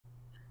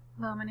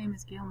Hello, my name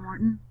is Gail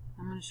Morton.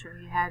 I'm going to show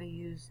you how to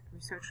use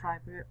Research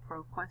Library at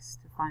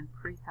ProQuest to find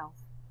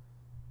pre-health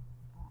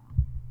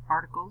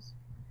articles.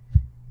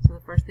 So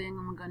the first thing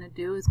I'm going to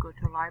do is go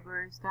to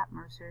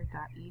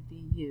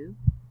libraries.mercer.edu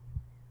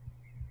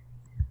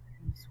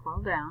and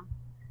scroll down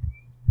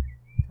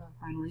until I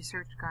find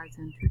Research Guides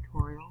and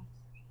Tutorials.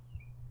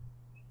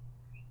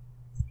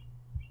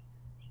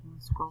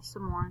 And scroll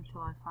some more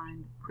until I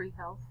find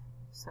pre-health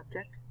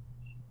subject.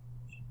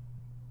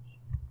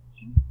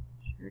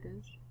 Here it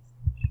is.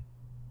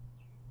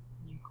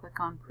 Click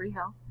on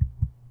pre-health.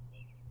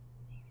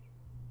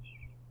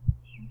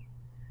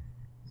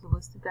 There's a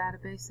list of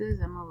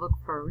databases. I'm going to look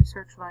for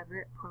Research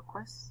Library at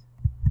ProQuest.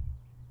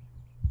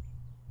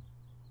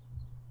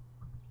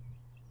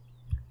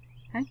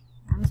 Okay,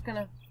 I'm just going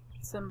to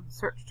put some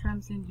search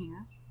terms in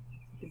here.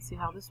 You can see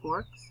how this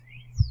works.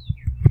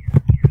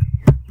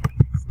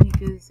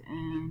 Sneakers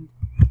and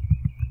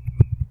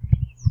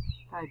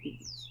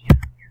diabetes.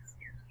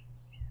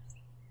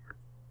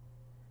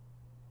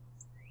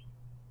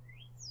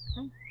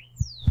 Okay.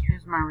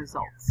 Here's my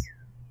results.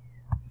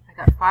 I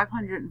got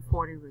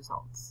 540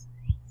 results.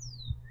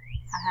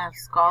 I have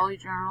scholarly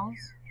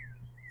journals.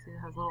 See, it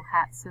has a little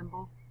hat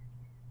symbol.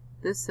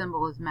 This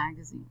symbol is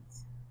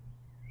magazines.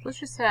 So let's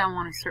just say I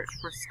want to search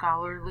for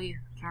scholarly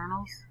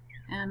journals,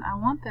 and I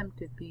want them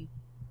to be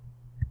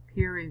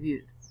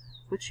peer-reviewed,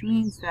 which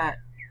means that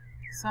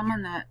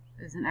someone that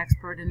is an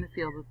expert in the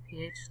field with a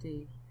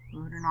PhD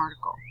wrote an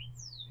article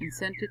and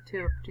sent it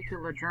to a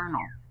particular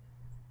journal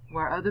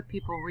where other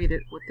people read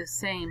it with the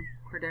same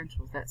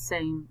credentials, that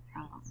same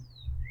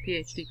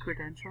PhD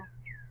credential,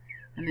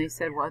 and they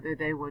said whether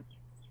they would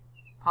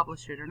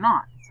publish it or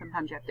not.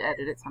 Sometimes you have to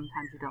edit it,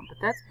 sometimes you don't, but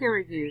that's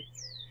peer-reviewed,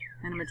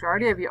 and the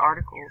majority of your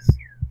articles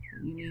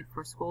that you need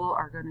for school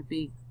are going to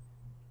be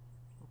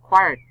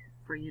required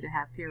for you to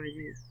have peer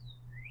reviews.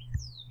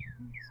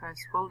 So I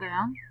scroll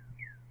down,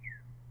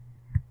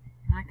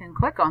 and I can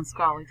click on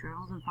scholarly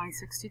journals and find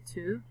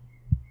 62.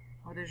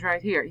 Oh, there's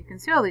right here. You can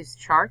see all these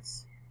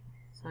charts,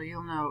 so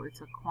you'll know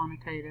it's a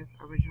quantitative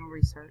original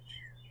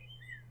research.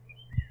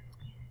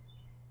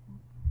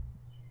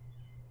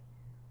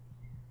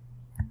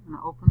 I'm going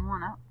to open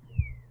one up.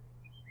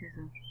 Here's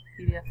a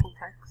PDF full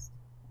text.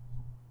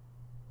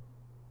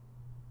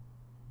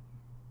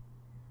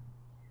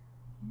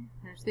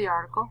 Here's the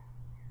article.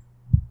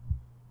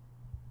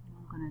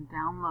 I'm going to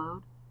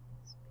download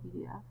this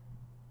PDF.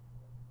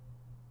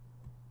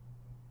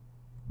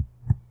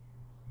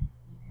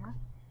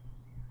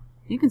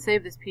 You can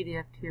save this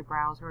PDF to your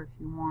browser if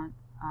you want.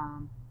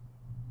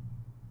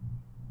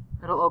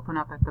 It'll open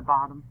up at the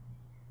bottom.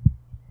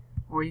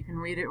 Or you can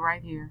read it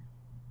right here.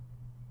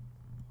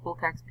 Full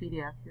text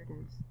PDF, here it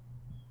is.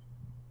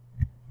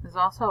 There's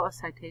also a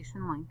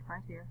citation link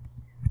right here.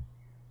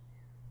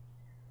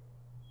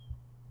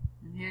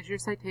 And here's your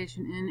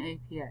citation in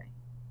APA.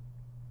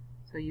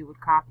 So you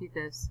would copy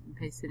this and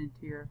paste it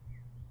into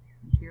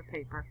your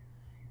paper.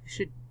 You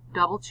should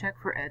double check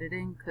for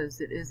editing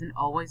because it isn't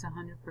always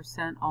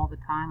 100% all the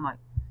time. Like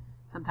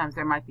sometimes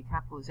there might be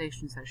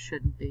capitalizations that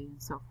shouldn't be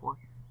and so forth.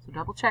 So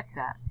double check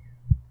that.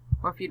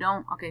 Or if you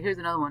don't, okay, here's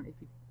another one. If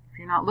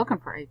you're not looking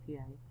for APA,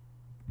 look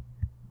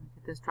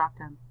at this drop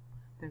down.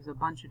 There's a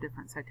bunch of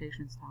different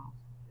citation styles.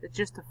 It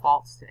just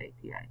defaults to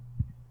APA.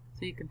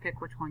 So you can pick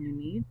which one you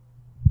need.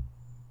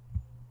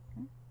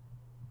 Okay.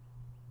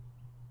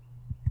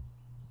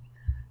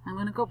 I'm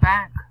going to go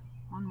back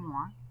one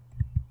more.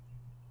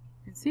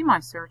 You can see my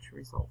search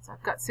results.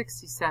 I've got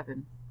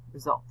 67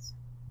 results.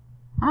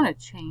 I'm going to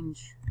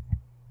change.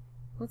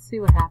 Let's see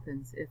what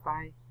happens if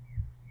I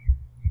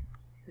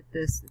put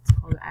this. It's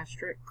called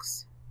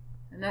asterisk,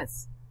 and that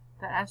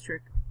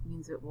asterisk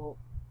means it will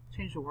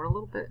change the word a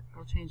little bit.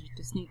 I'll change it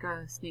to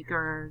sneaker,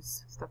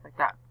 sneakers, stuff like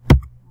that.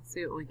 Let's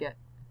see what we get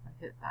if I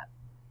hit that.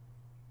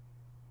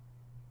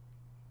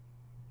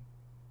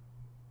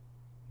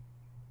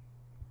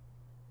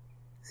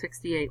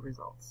 $68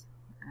 results.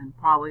 And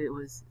probably it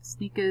was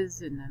sneakers,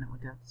 and then it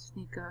went down to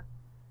sneaker.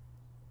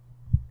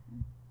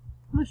 I'm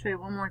going to show you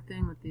one more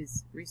thing with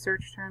these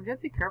research terms. You have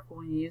to be careful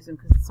when you use them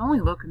because it's only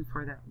looking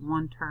for that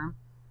one term.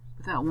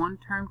 But that one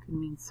term can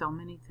mean so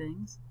many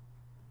things.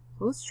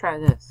 So let's try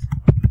this.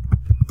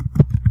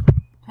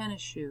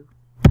 Tennis shoe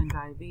and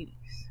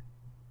diabetes.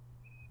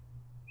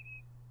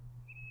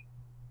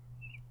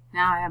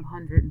 Now I have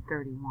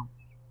 131.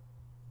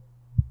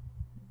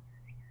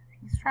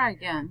 Let's try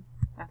again.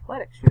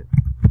 Athletic shoe.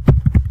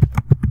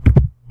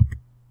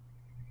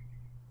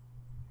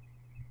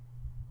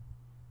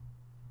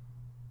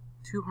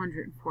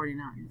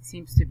 $249. It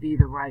seems to be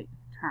the right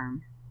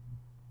term.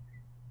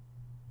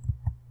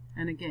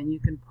 And again,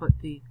 you can put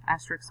the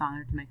asterisks on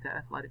there to make the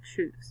athletic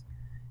shoes.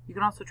 You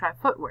can also try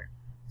footwear.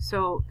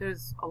 So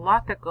there's a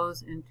lot that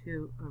goes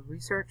into a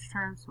research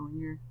term. So when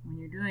you're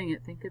doing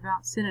it, think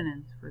about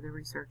synonyms for the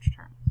research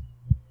terms.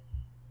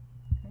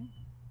 Okay.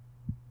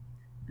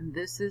 And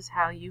this is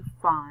how you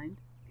find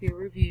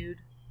peer-reviewed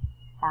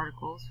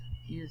articles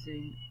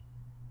using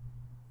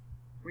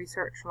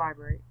Research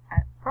Library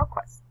at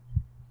ProQuest.